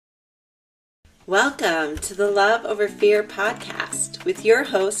Welcome to the Love Over Fear podcast with your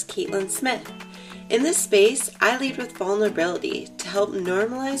host, Caitlin Smith. In this space, I lead with vulnerability to help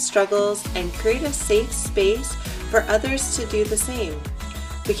normalize struggles and create a safe space for others to do the same.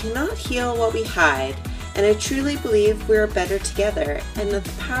 We cannot heal what we hide, and I truly believe we are better together and that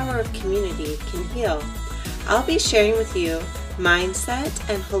the power of community can heal. I'll be sharing with you mindset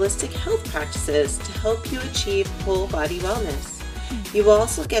and holistic health practices to help you achieve whole body wellness. You will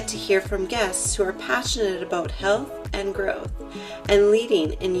also get to hear from guests who are passionate about health and growth and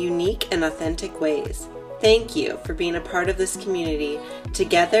leading in unique and authentic ways. Thank you for being a part of this community.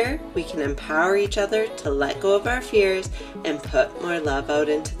 Together, we can empower each other to let go of our fears and put more love out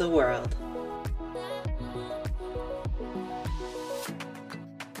into the world.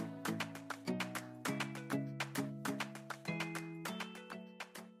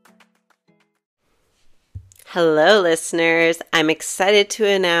 Hello, listeners. I'm excited to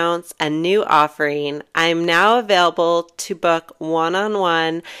announce a new offering. I'm now available to book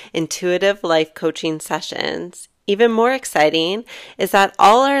one-on-one intuitive life coaching sessions. Even more exciting is that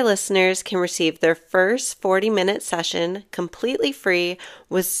all our listeners can receive their first 40-minute session completely free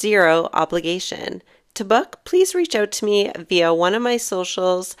with zero obligation. To book, please reach out to me via one of my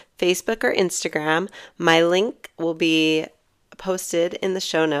socials, Facebook or Instagram. My link will be posted in the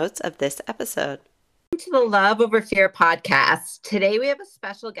show notes of this episode. To the Love Over Fear podcast. Today we have a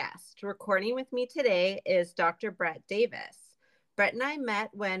special guest. Recording with me today is Dr. Brett Davis. Brett and I met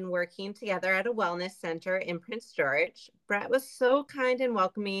when working together at a wellness center in Prince George. Brett was so kind and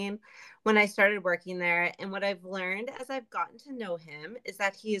welcoming when I started working there, and what I've learned as I've gotten to know him is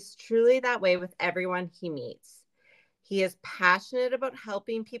that he is truly that way with everyone he meets. He is passionate about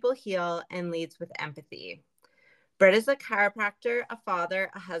helping people heal and leads with empathy. Brett is a chiropractor, a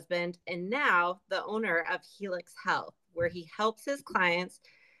father, a husband, and now the owner of Helix Health, where he helps his clients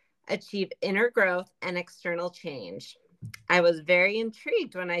achieve inner growth and external change. I was very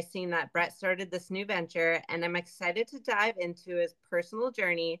intrigued when I seen that Brett started this new venture, and I'm excited to dive into his personal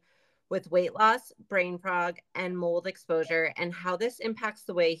journey with weight loss, brain fog, and mold exposure, and how this impacts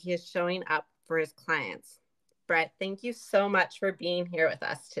the way he is showing up for his clients. Brett, thank you so much for being here with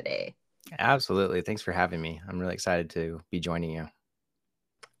us today. Absolutely. Thanks for having me. I'm really excited to be joining you.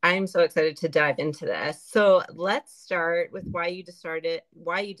 I'm so excited to dive into this. So let's start with why you decided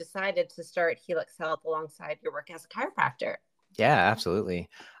to start Helix Health alongside your work as a chiropractor. Yeah, absolutely.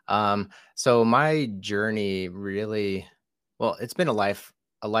 So my journey really, it's been a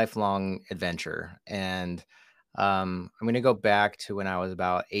lifelong adventure. And I'm going to go back to when I was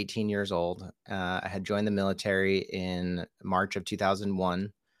about 18 years old. I had joined the military in March of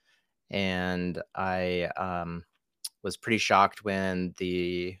 2001. And I was pretty shocked when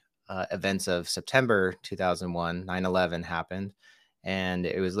the events of September 2001, 9/11 happened. And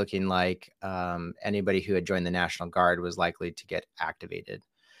it was looking like anybody who had joined the National Guard was likely to get activated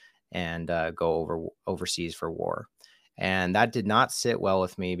and go overseas for war. And that did not sit well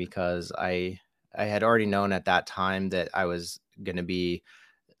with me because I had already known at that time that I was going to be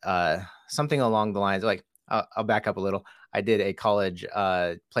something along the lines like, I'll back up a little. I did a college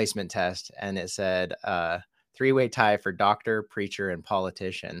placement test, and it said three-way tie for doctor, preacher, and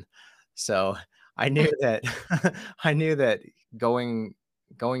politician. So I knew that I knew that going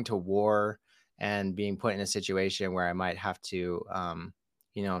to war and being put in a situation where I might have to,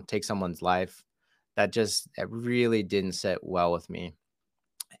 take someone's life, it really didn't sit well with me.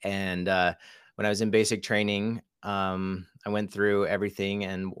 And when I was in basic training, I went through everything,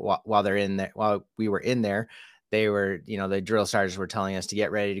 and while we were in there, they were, the drill sergeants were telling us to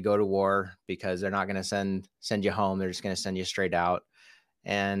get ready to go to war because they're not going to send you home. They're just going to send you straight out.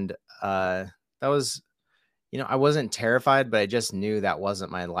 And that was, I wasn't terrified, but I just knew that wasn't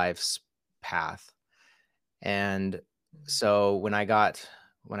my life's path. And so when I got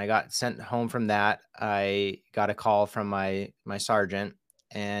sent home from that, I got a call from my sergeant,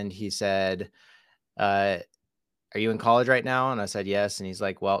 and he said, "Are you in college right now?" And I said, "Yes." And he's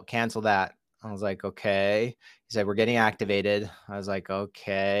like, "Well, cancel that." I was like, "Okay." He said, "We're getting activated." I was like,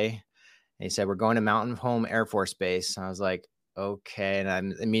 "Okay." And he said, "We're going to Mountain Home Air Force Base." I was like, "Okay." And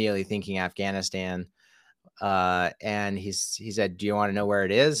I'm immediately thinking Afghanistan. And he said, "Do you want to know where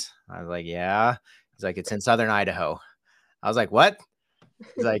it is?" I was like, "Yeah." He's like, "It's in Southern Idaho." I was like, "What?"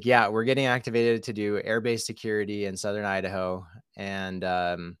 He's like, "Yeah, we're getting activated to do airbase security in Southern Idaho. And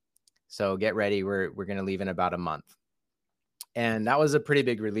so get ready. We're going to leave in about a month." And that was a pretty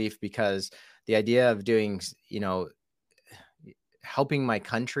big relief because the idea of doing, helping my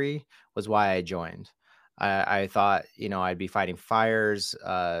country was why I joined. I thought, I'd be fighting fires,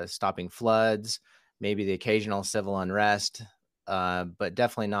 stopping floods, maybe the occasional civil unrest. but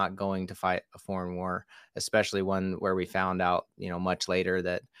definitely not going to fight a foreign war, especially one where we found out, much later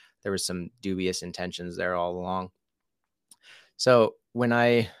that there was some dubious intentions there all along. So when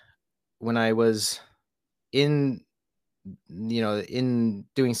I was in in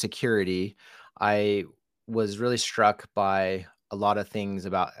doing security, I was really struck by a lot of things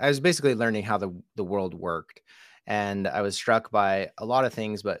about I was basically learning how the world worked. And I was struck by a lot of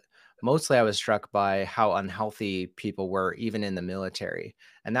things, but mostly I was struck by how unhealthy people were even in the military.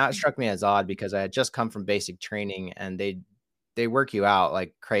 And that struck me as odd because I had just come from basic training and they work you out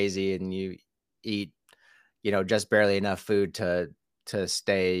like crazy and you eat, just barely enough food to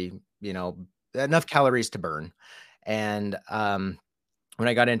stay, enough calories to burn. And when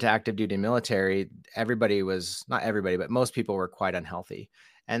I got into active duty military, everybody was not everybody, but most people were quite unhealthy.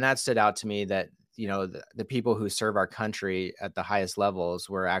 And that stood out to me that, the people who serve our country at the highest levels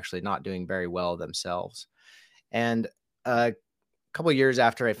were actually not doing very well themselves. And a couple of years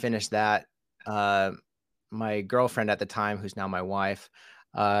after I finished that, uh, my girlfriend at the time, who's now my wife,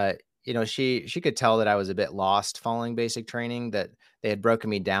 uh, she could tell that I was a bit lost following basic training, that they had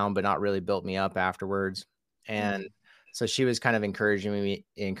broken me down, but not really built me up afterwards. And so she was kind of encouraging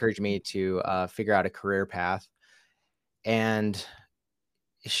me to figure out a career path. And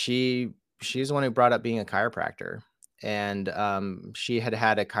she she's the one who brought up being a chiropractor. And she had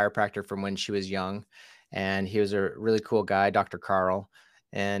had a chiropractor from when she was young, and he was a really cool guy, Dr. Carl.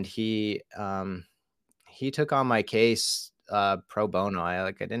 And he took on my case pro bono.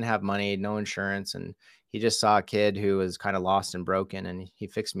 I didn't have money, no insurance, and he just saw a kid who was kind of lost and broken, and he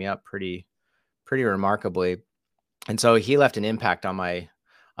fixed me up pretty remarkably. And so he left an impact on my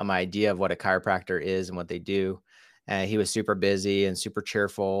idea of what a chiropractor is and what they do. And he was super busy and super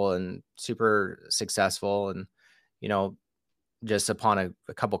cheerful and super successful. And, you know, just upon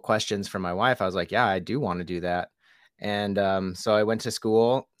a couple questions from my wife, I was like, yeah, I do want to do that. And so I went to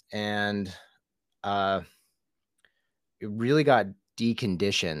school and uh, it really got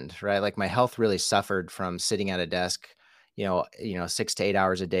deconditioned, right? Like my health really suffered from sitting at a desk, 6 to 8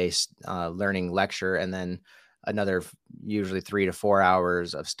 hours a day, learning lecture, and then usually 3 to 4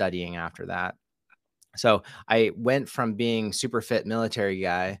 hours of studying after that. So I went from being super fit military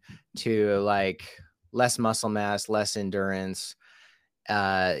guy to like less muscle mass, less endurance,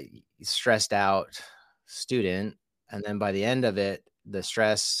 uh, stressed out student. And then by the end of it, the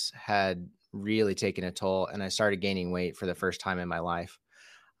stress had really taken a toll, and I started gaining weight for the first time in my life.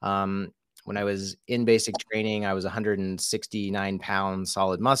 Um, when I was in basic training, I was 169 pounds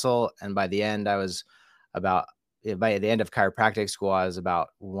solid muscle, and about by the end of chiropractic school, I was about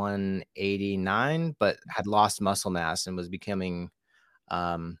 189, but had lost muscle mass and was becoming,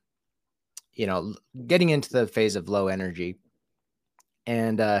 um, getting into the phase of low energy.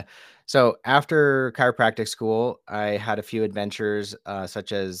 And so after chiropractic school, I had a few adventures,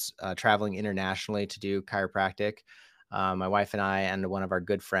 such as traveling internationally to do chiropractic. My wife and I and one of our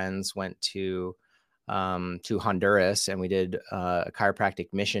good friends went to Honduras, and we did a chiropractic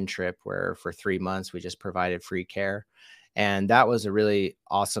mission trip where for 3 months we just provided free care. And that was a really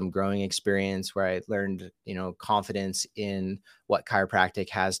awesome growing experience where I learned, confidence in what chiropractic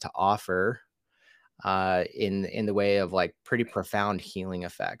has to offer in the way of like pretty profound healing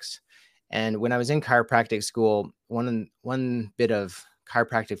effects. And when I was in chiropractic school, one bit of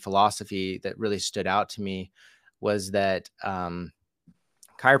chiropractic philosophy that really stood out to me was that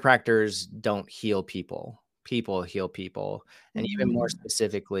chiropractors don't heal people. People heal people. And even more Mm-hmm.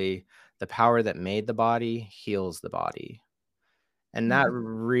 specifically, the power that made the body heals the body. And that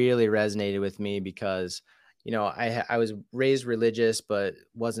really resonated with me because, I was raised religious, but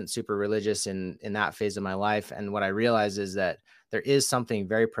wasn't super religious in that phase of my life. And what I realized is that there is something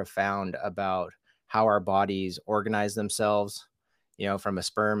very profound about how our bodies organize themselves, from a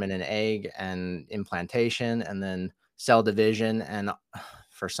sperm and an egg and implantation and then cell division. And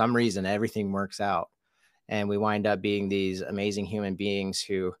for some reason, everything works out. And we wind up being these amazing human beings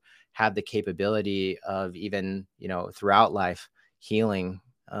who have the capability of even, throughout life, healing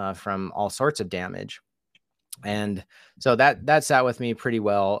from all sorts of damage. And so that sat with me pretty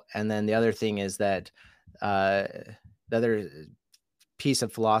well. And then the other thing is that uh, the other piece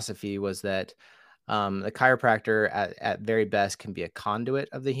of philosophy was that the chiropractor at very best can be a conduit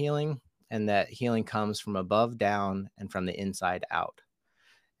of the healing, and that healing comes from above down and from the inside out.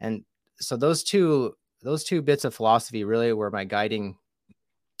 And so those two bits of philosophy really were my guiding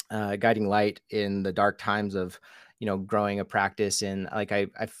light in the dark times of, growing a practice. In like I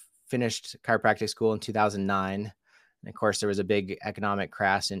finished chiropractic school in 2009, and of course there was a big economic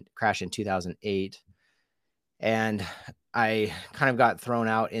crash in 2008, and I kind of got thrown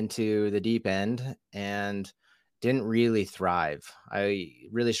out into the deep end. And didn't really thrive. I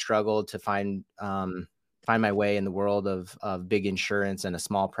really struggled to find my way in the world of big insurance and a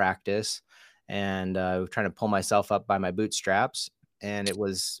small practice, and trying to pull myself up by my bootstraps, and it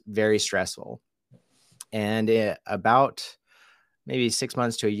was very stressful. And about maybe 6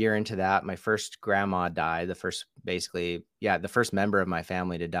 months to a year into that, my first grandma died. The first, basically, yeah, the first member of my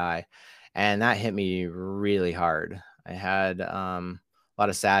family to die, and that hit me really hard. I had a lot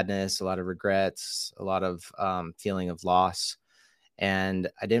of sadness, a lot of regrets, a lot of feeling of loss, and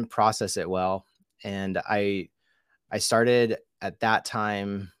I didn't process it well. And I started at that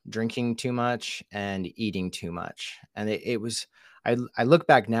time drinking too much and eating too much, and it was. I look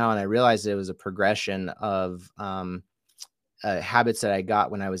back now and I realized it was a progression of habits that I got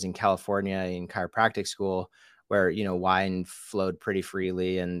when I was in California in chiropractic school, where wine flowed pretty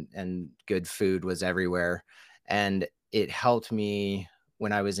freely and good food was everywhere, and it helped me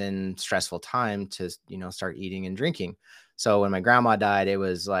when I was in stressful time to start eating and drinking. So when my grandma died, it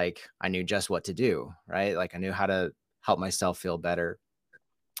was like I knew just what to do, right? Like I knew how to help myself feel better.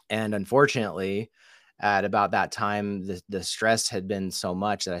 And unfortunately, at about that time, the stress had been so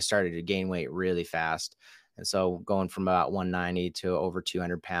much that I started to gain weight really fast. And so going from about 190 to over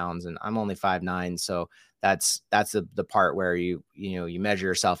 200 pounds, and I'm only 5'9". So that's the part where you measure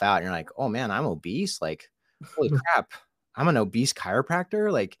yourself out and you're like, oh man, I'm obese. Like, holy crap, I'm an obese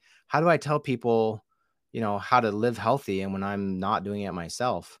chiropractor. Like, how do I tell people, how to live healthy and when I'm not doing it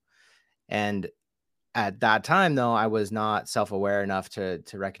myself? And at that time, though, I was not self-aware enough to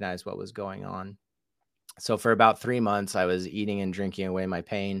recognize what was going on. So for about 3 months, I was eating and drinking away my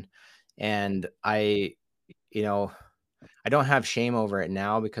pain, and you know, I don't have shame over it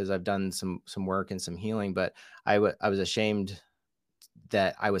now because I've done some work and some healing, but I was ashamed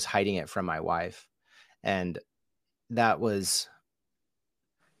that I was hiding it from my wife, and that was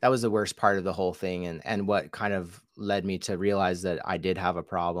that was the worst part of the whole thing, and what kind of led me to realize that I did have a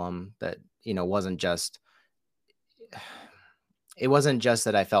problem that, wasn't just it wasn't just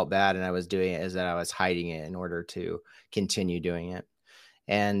that I felt bad and I was doing it, is that I was hiding it in order to continue doing it.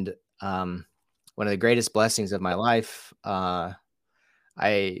 And one of the greatest blessings of my life, I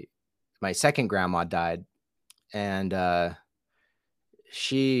my second grandma died, and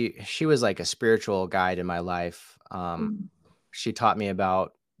she was like a spiritual guide in my life. Mm. She taught me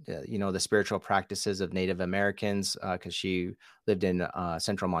about the spiritual practices of Native Americans, because she lived in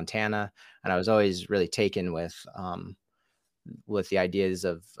central Montana, and I was always really taken with the ideas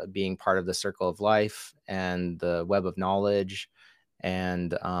of being part of the circle of life and the web of knowledge,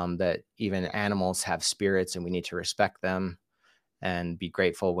 and that even animals have spirits and we need to respect them and be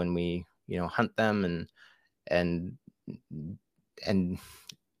grateful when we hunt them, and and and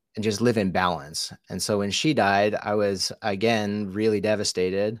just live in balance. And so when she died, I was again really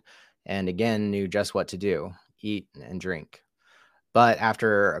devastated, and again knew just what to do: eat and drink. But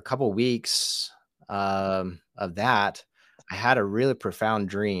after a couple weeks of that, I had a really profound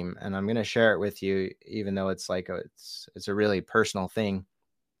dream, and I'm going to share it with you, even though it's like it's a really personal thing,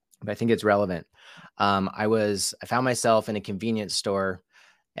 but I think it's relevant. I found myself in a convenience store,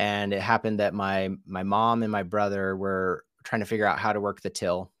 and it happened that my mom and my brother were trying to figure out how to work the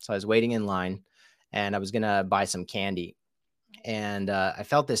till. So I was waiting in line, and I was going to buy some candy, and I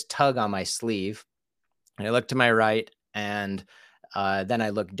felt this tug on my sleeve, and I looked to my right, and then I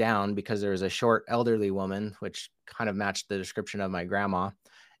looked down because there was a short elderly woman, which kind of matched the description of my grandma.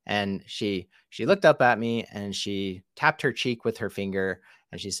 And she looked up at me and she tapped her cheek with her finger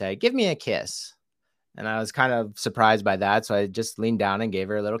and she said, "Give me a kiss." And I was kind of surprised by that. So I just leaned down and gave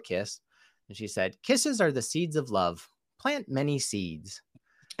her a little kiss. And she said, "Kisses are the seeds of love. Plant many seeds."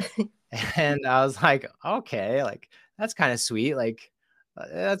 And I was like, okay, like that's kind of sweet. Like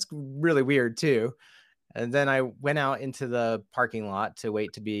that's really weird too. And then I went out into the parking lot to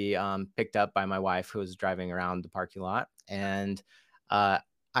wait to be picked up by my wife, who was driving around the parking lot. And uh,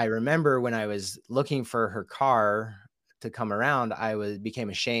 I remember when I was looking for her car to come around, became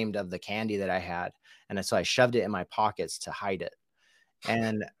ashamed of the candy that I had, and so I shoved it in my pockets to hide it.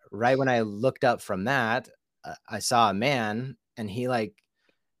 And right when I looked up from that, I saw a man, and he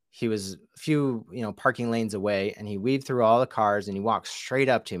was a few, parking lanes away, and he weaved through all the cars and he walked straight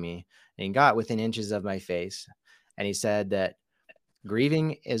up to me and he got within inches of my face. And he said that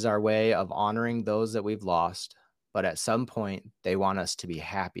grieving is our way of honoring those that we've lost, but at some point they want us to be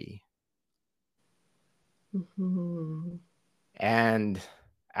happy. Mhm. And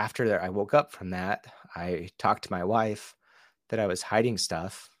after that, I woke up from that. I talked to my wife that I was hiding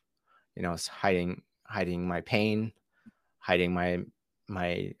stuff, I was hiding my pain, hiding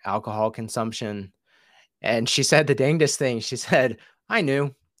my alcohol consumption. And she said the dangest thing. She said, "I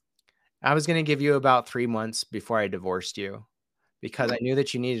knew." I was going to give you about 3 months before I divorced you because I knew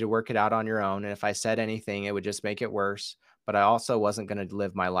that you needed to work it out on your own. And if I said anything, it would just make it worse. But I also wasn't going to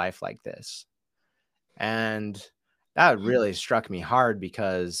live my life like this. And that really struck me hard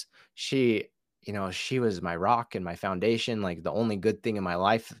because she, she was my rock and my foundation, like the only good thing in my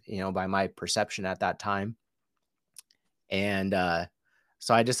life, by my perception at that time. And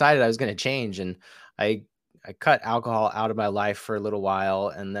so I decided I was going to change, and I I cut alcohol out of my life for a little while,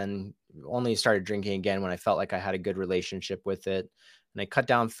 and then only started drinking again when I felt like I had a good relationship with it. And I cut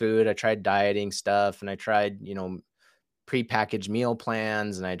down food. I tried dieting stuff, and I tried, prepackaged meal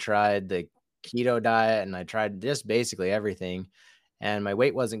plans, and I tried the keto diet, and I tried just basically everything, and my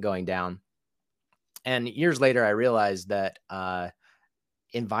weight wasn't going down. And years later, I realized that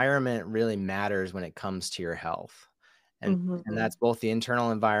environment really matters when it comes to your health. And Mhm. that's both the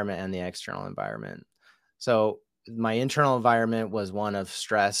internal environment and the external environment. So my internal environment was one of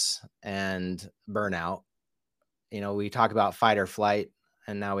stress and burnout. We talk about fight or flight,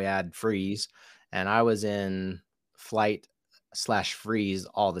 and now we add freeze. And I was in flight slash freeze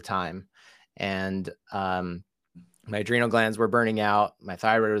all the time. And my adrenal glands were burning out. My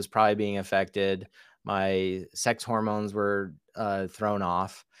thyroid was probably being affected. My sex hormones were thrown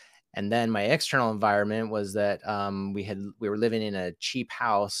off. And then my external environment was that we were living in a cheap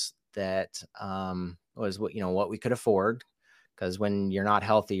house that was what we could afford, because when you're not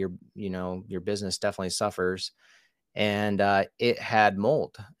healthy, your business definitely suffers. And it had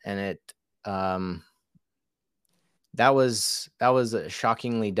mold, and it that was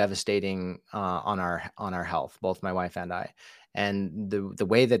shockingly devastating on our health, both my wife and I. And the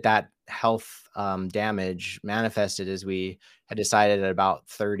way that health damage manifested is we had decided at about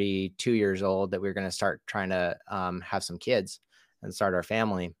 32 years old that we were going to start trying to have some kids and start our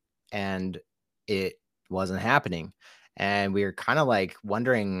family, and it wasn't happening. And we were kind of like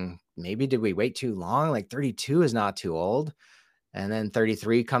wondering, maybe did we wait too long? Like 32 is not too old. And then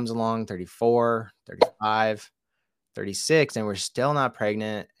 33 comes along, 34, 35. 36, and we're still not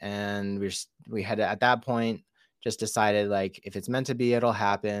pregnant. And we had at that point just decided, like, if it's meant to be, it'll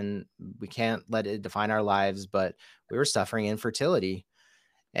happen. We can't let it define our lives. But we were suffering infertility.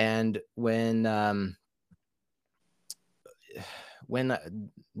 And when the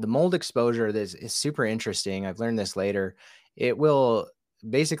mold exposure, this is super interesting. I've learned this later. It will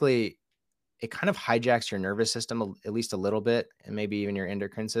basically, it kind of hijacks your nervous system at least a little bit, and maybe even your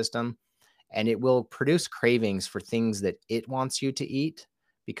endocrine system, and it will produce cravings for things that it wants you to eat,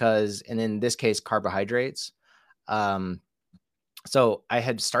 because, and in this case, carbohydrates. Um, so I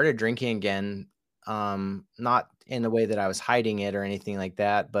had started drinking again, not in the way that I was hiding it or anything like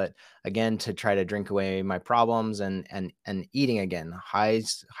that, but again, to try to drink away my problems, and eating again, high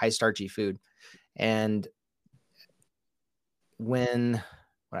starchy food. And when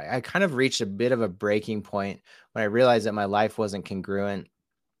I kind of reached a bit of a breaking point, when I realized that my life wasn't congruent.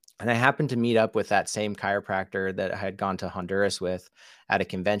 And I happened to meet up with that same chiropractor that I had gone to Honduras with at a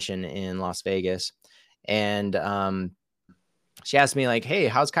convention in Las Vegas. And she asked me, like, "Hey,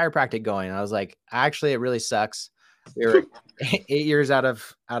 how's chiropractic going?" And I was like, "Actually, it really sucks." We were 8 years out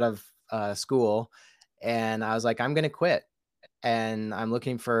of school, and I was like, "I'm gonna quit, and I'm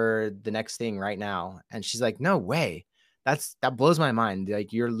looking for the next thing right now." And she's like, "No way. That blows my mind.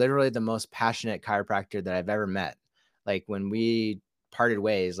 Like, you're literally the most passionate chiropractor that I've ever met. Like, when we parted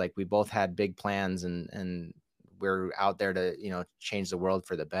ways, like, we both had big plans, and we're out there to, change the world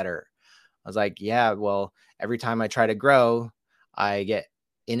for the better." I was like, "Yeah, well, every time I try to grow, I get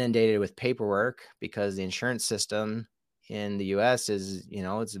inundated with paperwork because the insurance system in the US is,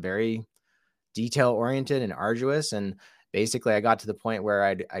 it's very detail oriented and arduous." And basically, I got to the point where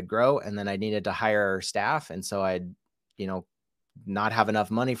I'd grow, and then I needed to hire staff, and so I'd, you know not have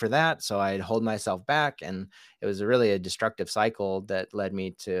enough money for that, so I'd hold myself back, and it was really a destructive cycle that led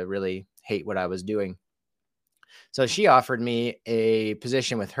me to really hate what I was doing. So she offered me a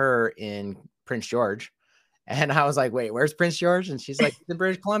position with her in Prince George. And I was like, "Wait, where's Prince George?" And she's like, "In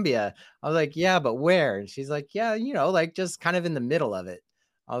British Columbia." I was like, "Yeah, but where?" And she's like, "Yeah, like, just kind of in the middle of it."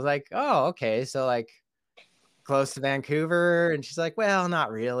 I was like, "Oh, okay. So, like, close to Vancouver?" And she's like, "Well,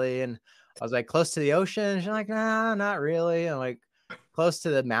 not really." And I was like, "Close to the ocean?" She's like, "Nah, not really." I'm like, "Close to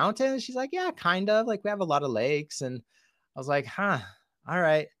the mountains?" She's like, "Yeah, kind of. Like, we have a lot of lakes." And I was like, "Huh, all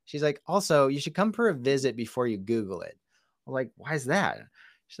right." She's like, "Also, you should come for a visit before you Google it." I'm like, "Why is that?"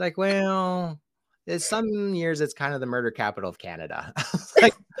 She's like, "Well, it's some years it's kind of the murder capital of Canada." I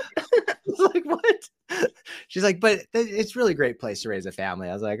was like, "What?" She's like, "But it's really great place to raise a family."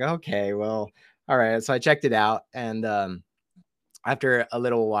 I was like, "Okay, well, all right." So I checked it out, and after a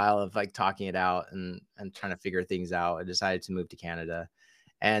little while of, like, talking it out and trying to figure things out, I decided to move to Canada.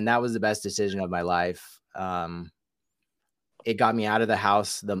 And that was the best decision of my life. It got me out of the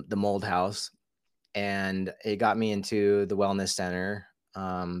house, the mold house, and it got me into the wellness center,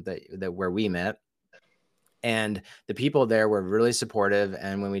 that where we met. And the people there were really supportive.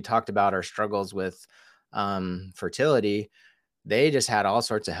 And when we talked about our struggles with fertility, they just had all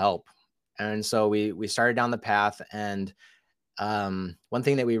sorts of help. And so we started down the path. And one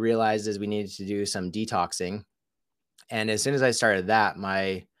thing that we realized is we needed to do some detoxing. And as soon as I started that,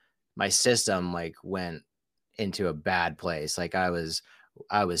 my system like went into a bad place. Like I was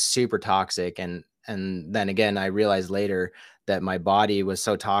super toxic. And then again, I realized later that my body was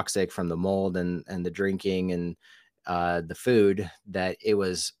so toxic from the mold and the drinking and the food that it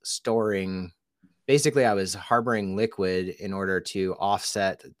was storing. Basically, I was harboring liquid in order to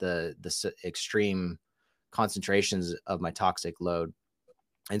offset the extreme concentrations of my toxic load.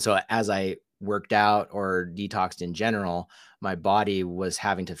 And so as I worked out or detoxed in general, my body was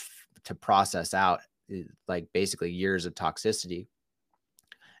having to process out like basically years of toxicity.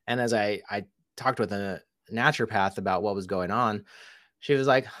 And as I talked with a naturopath about what was going on, she was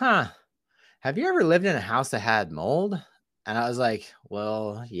like, "Huh, have you ever lived in a house that had mold?" And I was like,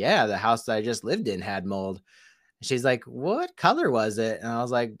 "Well, yeah, the house that I just lived in had mold." She's like, "What color was it?" And I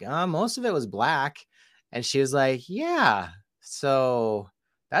was like, Most of it was black." And she was like, "Yeah, so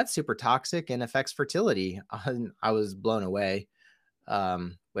that's super toxic and affects fertility." And I was blown away.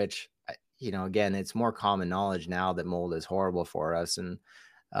 Which, again, it's more common knowledge now that mold is horrible for us. And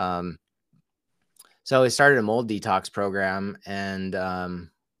um, so we started a mold detox program. And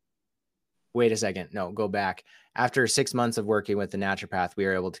wait a second, no, go back. After 6 months of working with the naturopath, we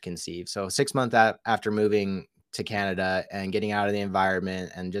were able to conceive. So 6 months after moving to Canada and getting out of the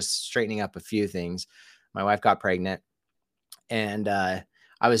environment and just straightening up a few things, my wife got pregnant. And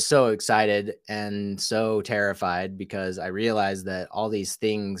I was so excited and so terrified because I realized that all these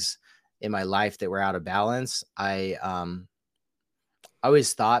things in my life that were out of balance, I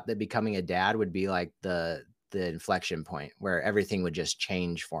always thought that becoming a dad would be like the inflection point where everything would just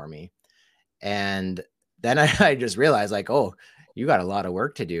change for me. And then I just realized, like, oh, you got a lot of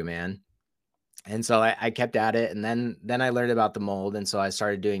work to do, man. And so I kept at it. And then I learned about the mold. And so I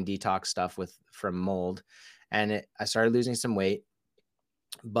started doing detox stuff from mold. And I started losing some weight.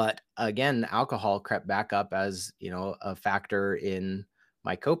 But again, alcohol crept back up as, a factor in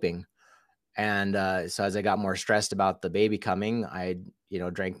my coping. And so as I got more stressed about the baby coming, I,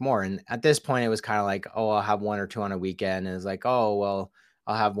 drank more. And at this point, it was kind of like, oh, I'll have one or two on a weekend. And it's like, oh, well,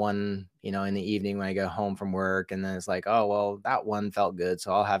 I'll have one, in the evening when I go home from work. And then it's like, oh, well, that one felt good,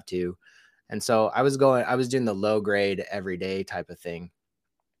 so I'll have two. And so I was doing the low grade everyday type of thing.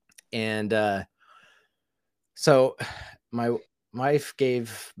 And so my wife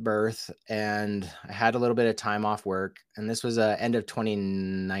gave birth, and I had a little bit of time off work. And this was end of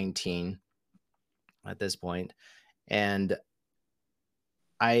 2019 at this point. And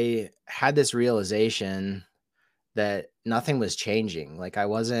I had this realization that nothing was changing. Like I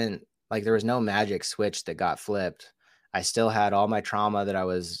wasn't like there was no magic switch that got flipped. I still had all my trauma that I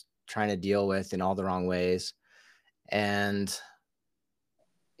was trying to deal with in all the wrong ways. And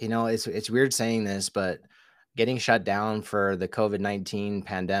it's weird saying this, but getting shut down for the COVID-19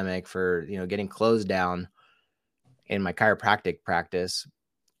 pandemic, for getting closed down in my chiropractic practice,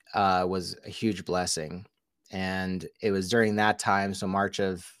 was a huge blessing. And it was during that time, so March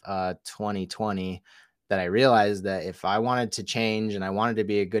of 2020, that I realized that if I wanted to change and I wanted to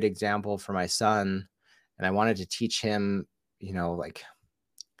be a good example for my son, and I wanted to teach him, like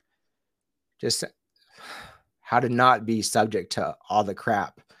just how to not be subject to all the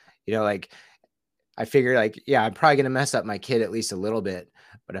crap, like I figured, like, yeah, I'm probably going to mess up my kid at least a little bit,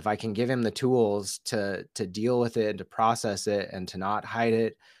 but if I can give him the tools to deal with it and to process it and to not hide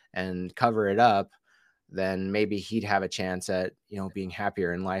it and cover it up, then maybe he'd have a chance at, being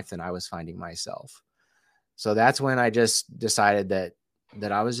happier in life than I was finding myself. So that's when I just decided that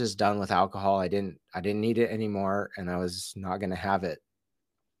I was just done with alcohol. I didn't need it anymore, and I was not going to have it.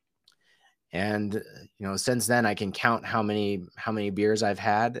 And since then I can count how many beers I've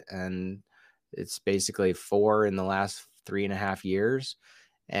had, and it's basically 4 in the last 3.5 years.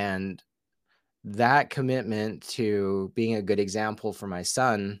 And that commitment to being a good example for my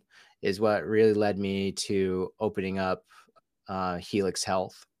son is what really led me to opening up Helix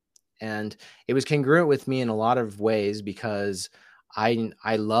Health. And it was congruent with me in a lot of ways because I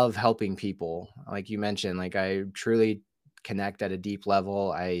love helping people. Like you mentioned, like I truly connect at a deep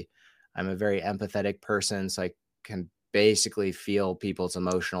level. I'm a very empathetic person, so I can basically feel people's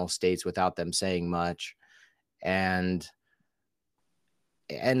emotional states without them saying much. And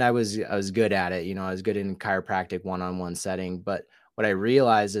I was good at it. I was good in chiropractic one-on-one setting. But what I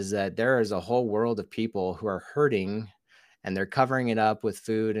realized is that there is a whole world of people who are hurting, and they're covering it up with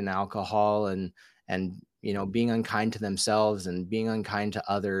food and alcohol, and being unkind to themselves and being unkind to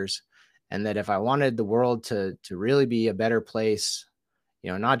others. And that if I wanted the world to really be a better place,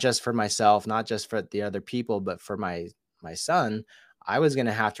 not just for myself, not just for the other people, but for my son, I was going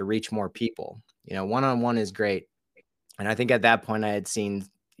to have to reach more people. One-on-one is great. And I think at that point I had seen,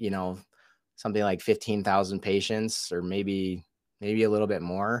 you know, something like 15,000 patients, or maybe a little bit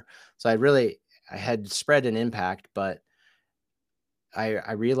more. So I had spread an impact, but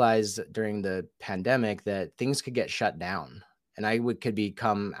I realized during the pandemic that things could get shut down, and could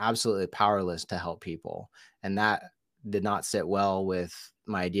become absolutely powerless to help people. And that did not sit well with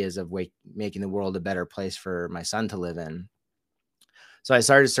my ideas of making the world a better place for my son to live in. So I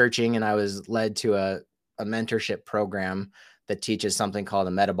started searching, and I was led to a mentorship program that teaches something called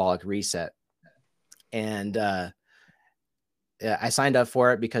a metabolic reset. And yeah, I signed up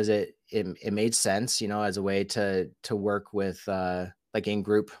for it because it made sense, as a way to work with like in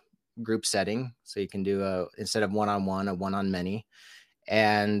group setting. So you can do instead of one-on-one, a one-on-many.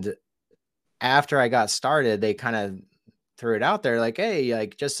 And after I got started, they kind of threw it out there like, hey,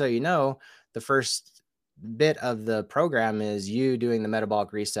 like, just so you know, the first bit of the program is you doing the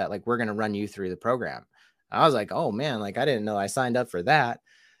metabolic reset. Like, we're going to run you through the program. I was like, oh man, like, I didn't know I signed up for that.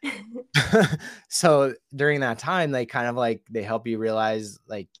 So during that time, they kind of like, they help you realize,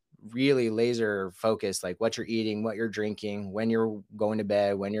 like, really laser focus, like what you're eating, what you're drinking, when you're going to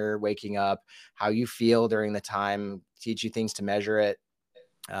bed, when you're waking up, how you feel during the time, teach you things to measure it,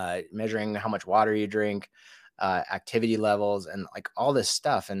 measuring how much water you drink, activity levels, and like all this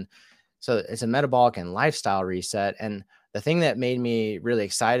stuff. And so it's a metabolic and lifestyle reset. And the thing that made me really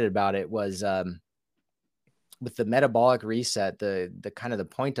excited about it was, with the metabolic reset, the kind of the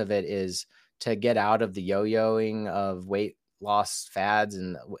point of it is to get out of the yo-yoing of weight loss fads,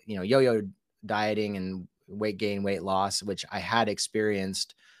 and yo-yo dieting and weight gain, weight loss, which I had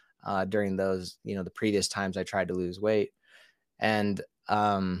experienced during those, the previous times I tried to lose weight. And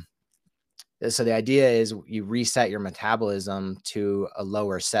so the idea is you reset your metabolism to a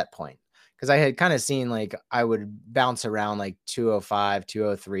lower set point. Because I had kind of seen, like, I would bounce around like 205,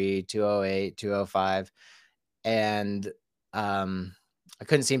 203, 208, 205. And I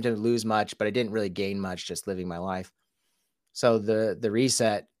couldn't seem to lose much, but I didn't really gain much just living my life. So the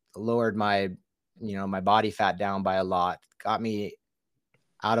reset lowered my body fat down by a lot, got me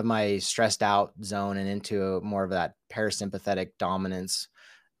out of my stressed out zone and into more of that parasympathetic dominance,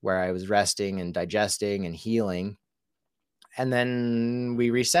 where I was resting and digesting and healing. And then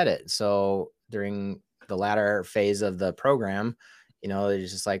we reset it. So during the latter phase of the program,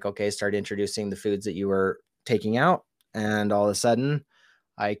 it's just like, okay, start introducing the foods that you were taking out. And all of a sudden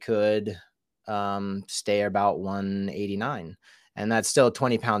I could stay about 189. And that's still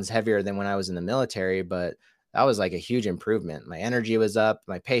 20 pounds heavier than when I was in the military, but that was like a huge improvement. My energy was up.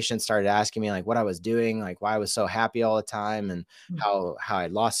 My patients started asking me like what I was doing, like why I was so happy all the time, and how I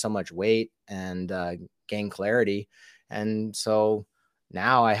lost so much weight and gained clarity. And so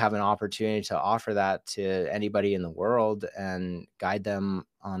now I have an opportunity to offer that to anybody in the world and guide them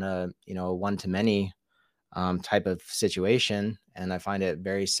on a one to many type of situation. And I find it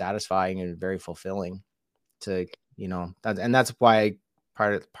very satisfying and very fulfilling to, and that's why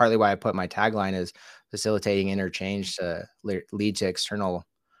partly why I put my tagline is facilitating interchange to lead to external,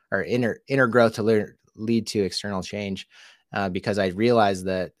 or inner growth to lead to external change. Because I realized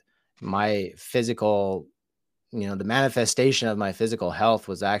that my physical, the manifestation of my physical health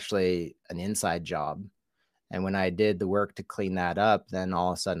was actually an inside job. And when I did the work to clean that up, then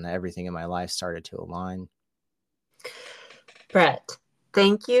all of a sudden everything in my life started to align. Brett,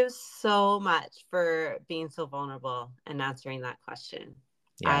 thank you so much for being so vulnerable and answering that question.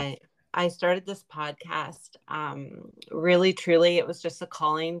 Yeah. I started this podcast, really, truly, it was just a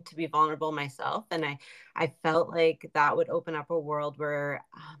calling to be vulnerable myself. And I felt like that would open up a world where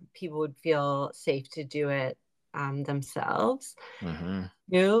people would feel safe to do it themselves.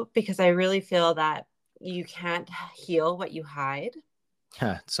 Mm-hmm. Because I really feel that you can't heal what you hide.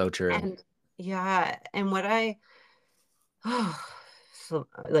 Yeah, so true. And yeah, and so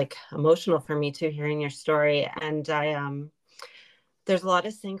like emotional for me too, hearing your story. And there's a lot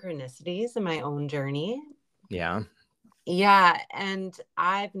of synchronicities in my own journey. Yeah. Yeah. And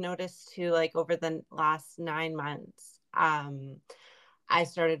I've noticed too, like over the last 9 months, I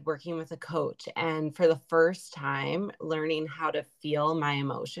started working with a coach, and for the first time learning how to feel my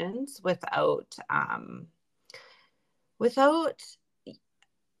emotions without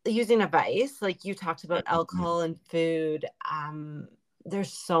using a vice. Like you talked about alcohol and food.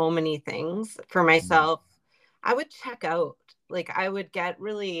 There's so many things for myself. I would check out, Like I would get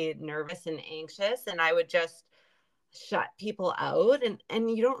really nervous and anxious, and I would just shut people out. And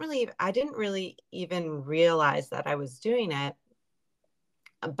you don't really, I didn't really even realize that I was doing it,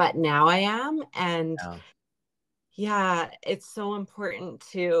 but now I am. And Yeah. yeah, it's so important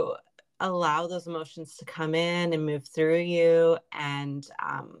to allow those emotions to come in and move through you. And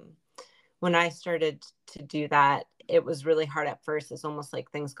when I started to do that, it was really hard at first. It's almost like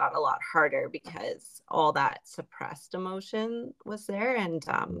things got a lot harder because all that suppressed emotion was there. And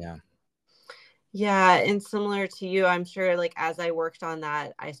Yeah. yeah, and similar to you, I'm sure like as I worked on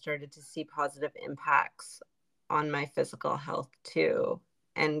that, I started to see positive impacts on my physical health too,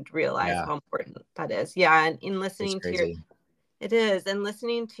 and realize Yeah. how important that is. Yeah, and in It's listening to your, crazy. it is, and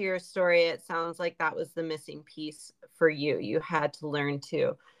listening to your story, it sounds like that was the missing piece for you. You had to learn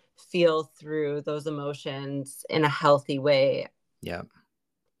to feel through those emotions in a healthy way. Yeah.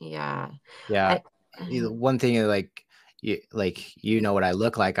 Yeah. Yeah. I One thing you know what I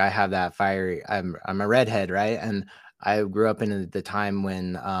look like. I have that fiery I'm a redhead, right? And I grew up in the time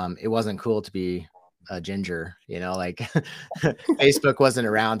when it wasn't cool to be a ginger, like Facebook wasn't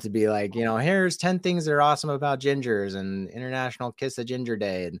around to be like, here's 10 things that are awesome about gingers and International Kiss a Ginger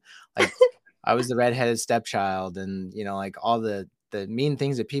Day. And like I was the redheaded stepchild and like all the mean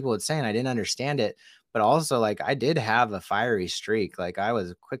things that people would say, and I didn't understand it. But also like I did have a fiery streak. Like I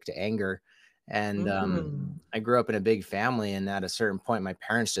was quick to anger. And Mhm. I grew up in a big family, and at a certain point, my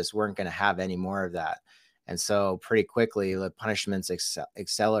parents just weren't going to have any more of that. And so pretty quickly, the punishments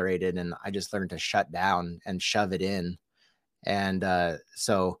accelerated, and I just learned to shut down and shove it in. And uh,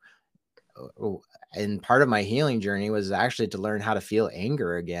 and part of my healing journey was actually to learn how to feel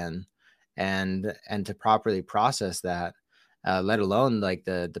anger again, and to properly process that. Let alone like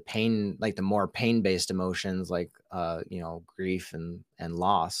the pain, like the more pain based emotions, like grief and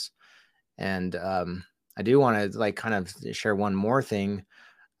loss. And I do want to like kind of share one more thing.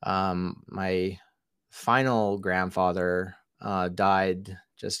 My final grandfather died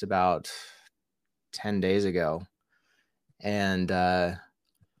just about 10 days ago. And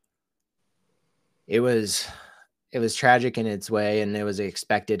it was it was tragic in its way, and it was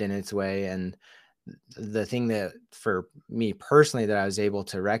expected in its way. And the thing that for me personally that I was able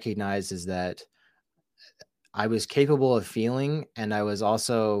to recognize is that I was capable of feeling, and I was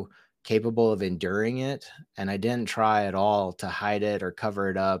also capable of enduring it. And I didn't try at all to hide it or cover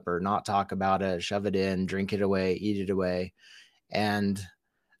it up or not talk about it, shove it in, drink it away, eat it away. And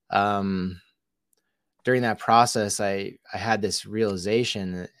um, during that process, I had this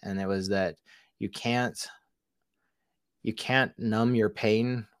realization, and it was that you can't you can't numb your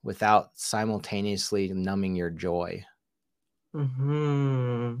pain without simultaneously numbing your joy.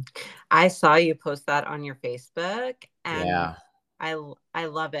 Hmm. I saw you post that on your Facebook, and Yeah. I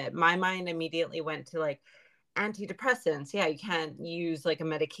love it. My mind immediately went to like antidepressants. Yeah, you can't use like a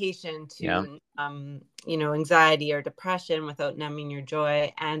medication Yeah. to anxiety or depression without numbing your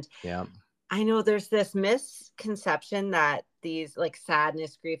joy. And Yeah. I know there's this misconception that these like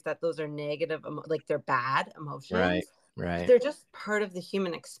sadness, grief, that those are negative, like they're bad Right. emotions, but Right. they're just part of the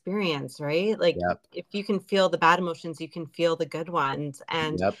human experience, right? Like Yep. if you can feel the bad emotions, you can feel the good ones.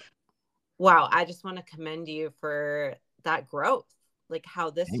 And Yep. wow, I just want to commend you for that growth. Like how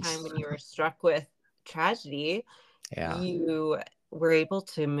this time Thanks. when you were struck with tragedy, Yeah. you were able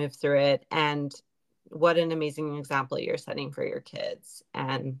to move through it. And what an amazing example you're setting for your kids.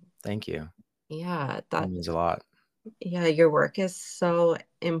 And Thank you. yeah, That that means a lot. yeah, your work is so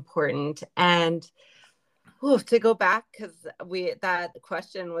important. And ooh, to go back, because we that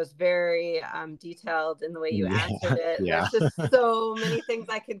question was very detailed in the way you Yeah. answered it. Yeah. There's just so many things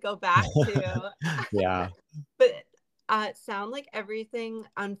I could go back to. Yeah. But it sound like everything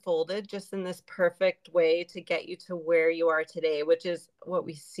unfolded just in this perfect way to get you to where you are today, which is what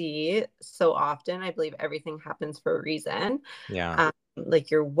we see so often. I believe everything happens for a reason. Yeah.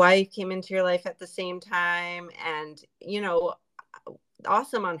 Like your wife came into your life at the same time, and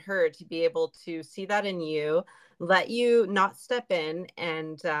awesome on her to be able to see that in you, let you not step in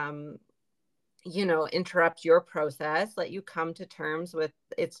and interrupt your process, let you come to terms with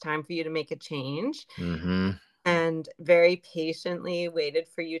it's time for you to make a change, Mhm. and very patiently waited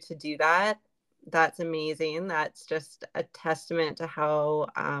for you to do that. That's amazing. That's just a testament to how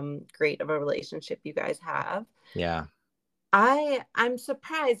great of a relationship you guys have. Yeah. I'm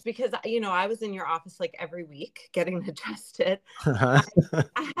surprised because I was in your office like every week getting adjusted. I,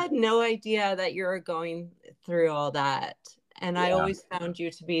 I had no idea that you were going through all that. And I Yeah. always found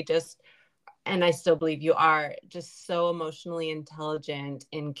you to be just, and I still believe you are, just so emotionally intelligent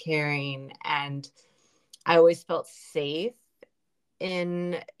and caring. And I always felt safe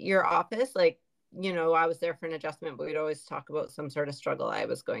in your office. Like I was there for an adjustment, but we'd always talk about some sort of struggle I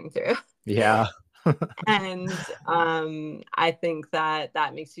was going through. Yeah. And I think that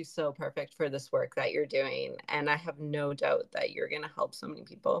that makes you so perfect for this work that you're doing. And I have no doubt that you're going to help so many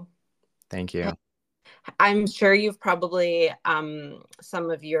people. Thank you. I'm sure you've probably, some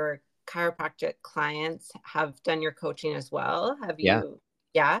of your chiropractic clients have done your coaching as well. Have Yeah. you?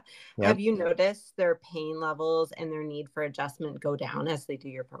 Yeah. Yep. Have you noticed their pain levels and their need for adjustment go down as they do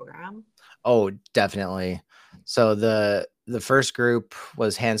your program? Oh, definitely. So the first group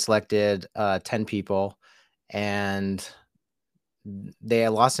was hand selected, 10 people, and they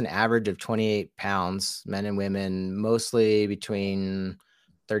lost an average of 28 pounds, men and women, mostly between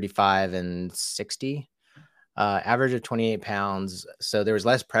 35 and 60. Average of 28 pounds. So there was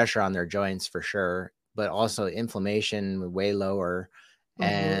less pressure on their joints for sure, but also inflammation way lower. Mm-hmm.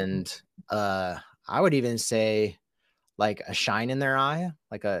 And I would even say like a shine in their eye,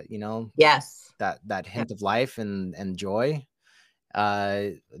 like Yes. that Yeah. hint of life and joy.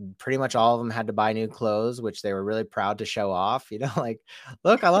 Uh, Pretty much all of them had to buy new clothes, which they were really proud to show off. Like,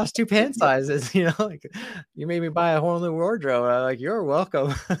 look, I lost 2 pant sizes. Like you made me buy a whole new wardrobe. I'm like, you're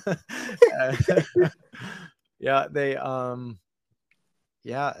welcome. Uh, yeah,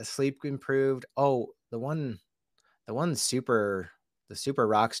 yeah, sleep improved. Oh, the super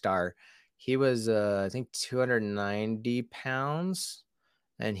rock star. He was I think 290 pounds,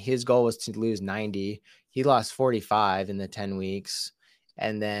 and his goal was to lose 90. He lost 45 in the 10 weeks.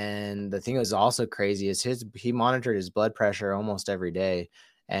 And then the thing that was also crazy is he monitored his blood pressure almost every day.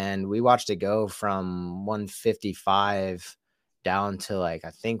 And we watched it go from 155 down to like I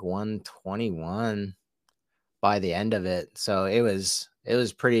think 121 by the end of it. So it was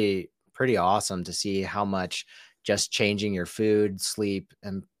pretty awesome to see how much just changing your food, sleep,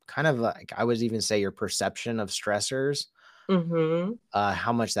 and kind of like I would even say your perception of stressors, Mm-hmm.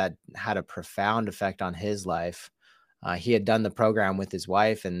 how much that had a profound effect on his life. He had done the program with his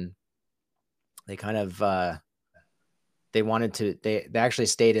wife, and they kind of they actually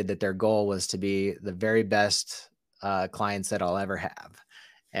stated that their goal was to be the very best clients that I'll ever have.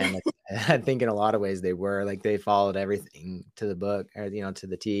 And I think in a lot of ways they were. Like they followed everything to the book, or to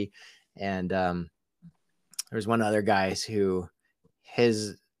the T. And there was one other guy who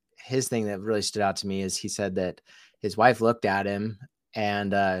his his thing that really stood out to me is he said that his wife looked at him,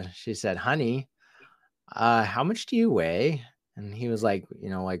 and she said, "Honey, how much do you weigh?" And he was like,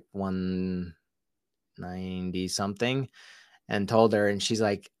 like 190 something, and told her, and she's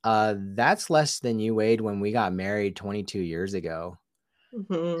like, that's less than you weighed when we got married 22 years ago. And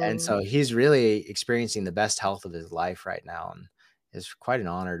Mm-hmm. so he's really experiencing the best health of his life right now, and it's quite an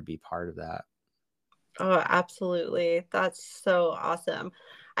honor to be part of that. Oh, absolutely. That's so awesome.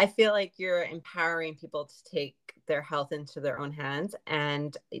 I feel like you're empowering people to take their health into their own hands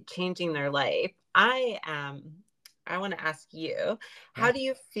and changing their life. I want to ask you, Yeah. how do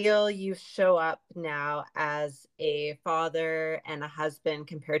you feel you show up now as a father and a husband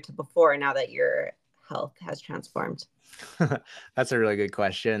compared to before, now that your health has transformed? That's a really good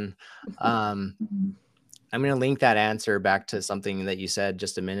question. um I'm going to link that answer back to something that you said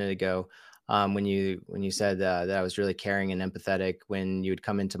just a minute ago, when you said that I was really caring and empathetic when you would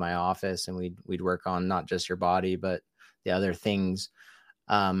come into my office, and we'd work on not just your body but the other things.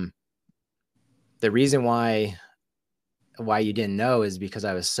 um the reason why you didn't know is because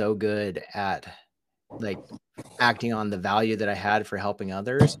I was so good at like acting on the value that I had for helping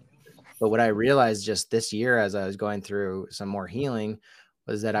others. But what I realized just this year as I was going through some more healing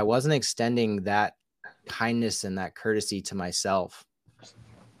was that I wasn't extending that kindness and that courtesy to myself.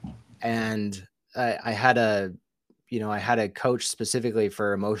 And I had I had a coach specifically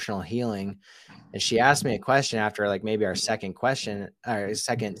for emotional healing, and she asked me a question after like maybe our second question or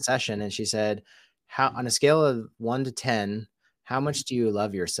second session, and she said, "How on a scale of 1 to 10, how much do you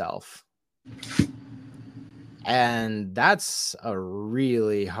love yourself?" And that's a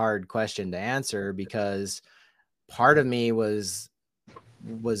really hard question to answer, because part of me was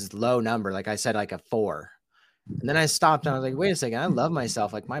low number. Like I said, like a 4. And then I stopped and I was like, wait a second, I love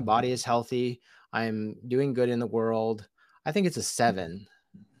myself. Like my body is healthy. I'm doing good in the world. I think it's a 7.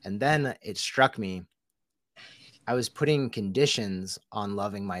 And then it struck me. I was putting conditions on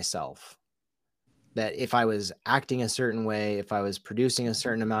loving myself. That if I was acting a certain way, if I was producing a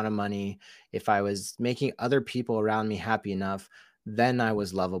certain amount of money, if I was making other people around me happy enough, then I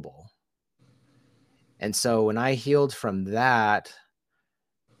was lovable. And so when I healed from that,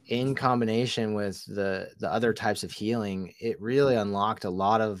 in combination with the other types of healing, it really unlocked a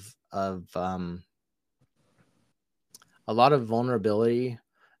lot of vulnerability,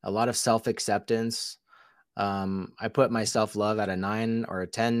 a lot of self-acceptance. I put my self-love at a 9 or a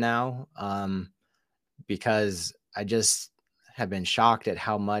 10 now. because I just have been shocked at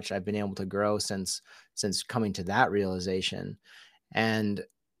how much I've been able to grow since coming to that realization. And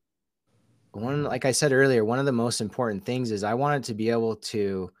like I said earlier, one of the most important things is I wanted to be able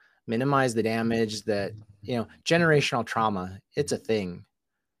to minimize the damage that, generational trauma, it's a thing,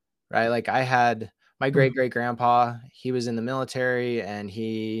 right? Like I had my great great grandpa, he was in the military and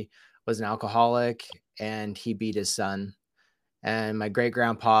he was an alcoholic and he beat his son. And my great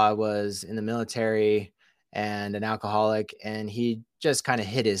grandpa was in the military and an alcoholic and he just kind of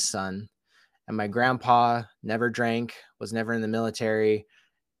hit his son. And my grandpa never drank, was never in the military,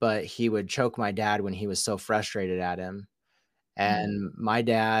 but he would choke my dad when he was so frustrated at him. And my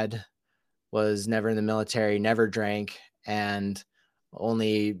dad was never in the military, never drank, and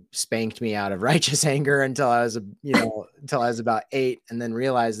only spanked me out of righteous anger until I was, until I was about 8, and then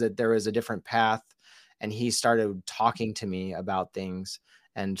realized that there was a different path. And he started talking to me about things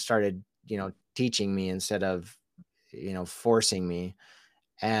and started, teaching me instead of, forcing me.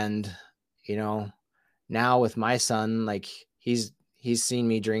 And, you know, now with my son, like he's seen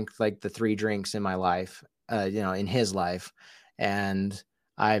me drink like the 3 drinks in my life, in his life, and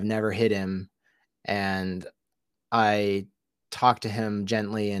I've never hit him. And I talk to him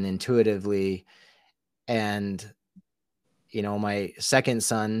gently and intuitively. And, my second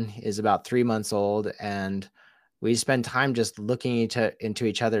son is about 3 months old, and we spend time just looking into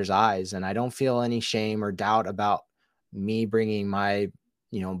each other's eyes. And I don't feel any shame or doubt about me bringing my,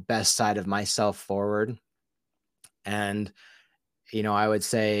 best side of myself forward. And, I would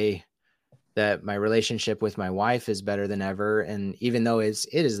say that my relationship with my wife is better than ever. And even though it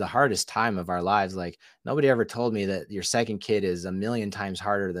is the hardest time of our lives, like nobody ever told me that your second kid is a million times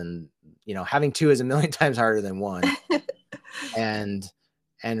harder than, having 2 is a million times harder than 1.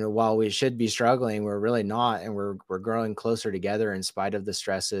 And while we should be struggling, we're really not. And we're growing closer together in spite of the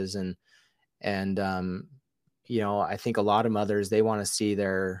stresses. And I think a lot of mothers, they want to see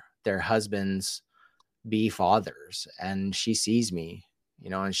their husbands be fathers, and she sees me,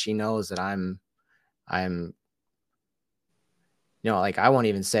 and she knows that I'm like, I won't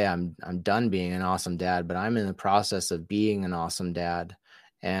even say I'm done being an awesome dad, but I'm in the process of being an awesome dad.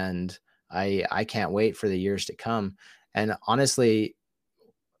 And I can't wait for the years to come. And honestly,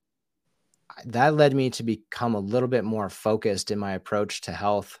 that led me to become a little bit more focused in my approach to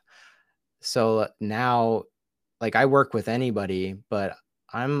health. So now, like, I work with anybody, but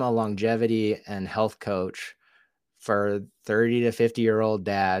I'm a longevity and health coach for 30 to 50-year-old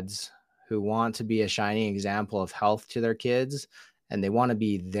dads who want to be a shining example of health to their kids, and they want to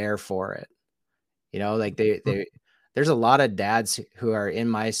be there for it. Like there's a lot of dads who are in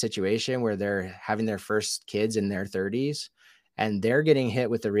my situation where they're having their first kids in their 30s, and they're getting hit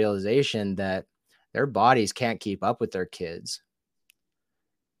with the realization that their bodies can't keep up with their kids.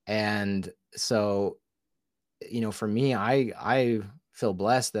 And so, for me, I feel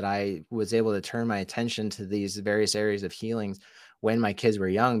blessed that I was able to turn my attention to these various areas of healings when my kids were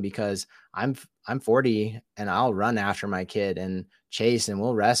young, because I'm 40 and I'll run after my kid and chase, and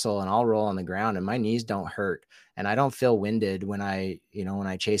we'll wrestle, and I'll roll on the ground and my knees don't hurt. And I don't feel winded when I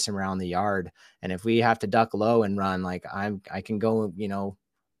chase him around the yard. And if we have to duck low and run, like I can go,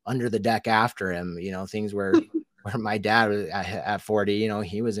 under the deck after him, things where my dad was at 40,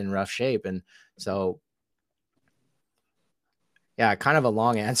 he was in rough shape. And so, yeah, kind of a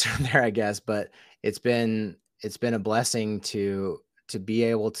long answer there, I guess, but it's been a blessing to be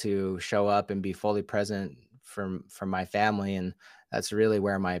able to show up and be fully present from my family. And that's really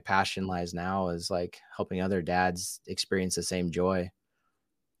where my passion lies now, is like helping other dads experience the same joy.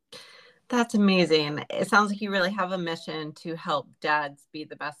 That's amazing. It sounds like you really have a mission to help dads be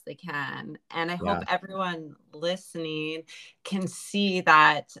the best they can. And I Yeah, hope everyone listening can see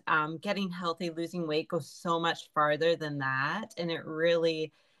that getting healthy, losing weight goes so much farther than that. And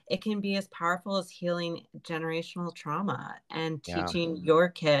it can be as powerful as healing generational trauma and yeah, teaching your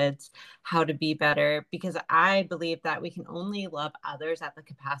kids how to be better. Because I believe that we can only love others at the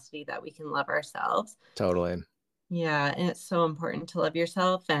capacity that we can love ourselves. totally. Yeah. And it's so important to love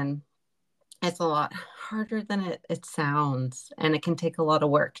yourself. And it's a lot harder than it sounds, and it can take a lot of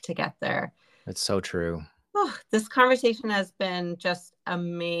work to get there. It's so true. Oh, this conversation has been just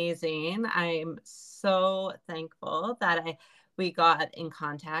amazing. I'm so thankful that we got in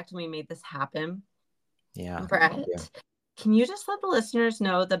contact and we made this happen. Yeah. Brett, can you just let the listeners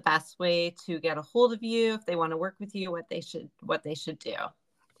know the best way to get a hold of you if they want to work with you, what they should do?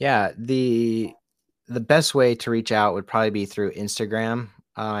 Yeah, the best way to reach out would probably be through Instagram.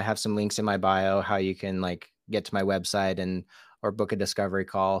 I have some links in my bio how you can like get to my website and or book a discovery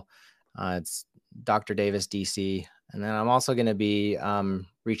call. It's Dr. Davis DC, And then I'm also going to be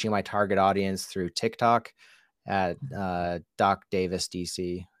reaching my target audience through TikTok at Doc Davis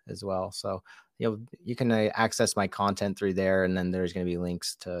DC as well. So you can access my content through there, and then there's going to be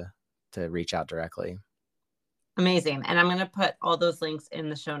links to reach out directly. Amazing. And I'm going to put all those links in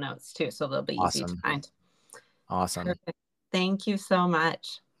the show notes too, so they'll be easy to find. Awesome. Perfect. Thank you so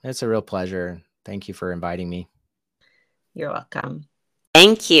much. It's a real pleasure. Thank you for inviting me. You're welcome.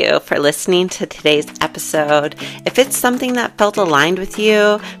 Thank you for listening to today's episode. If it's something that felt aligned with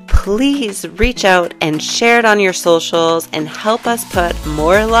you, please reach out and share it on your socials and help us put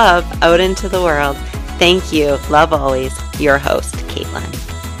more love out into the world. Thank you. Love always. Your host,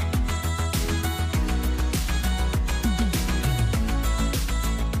 Caitlin.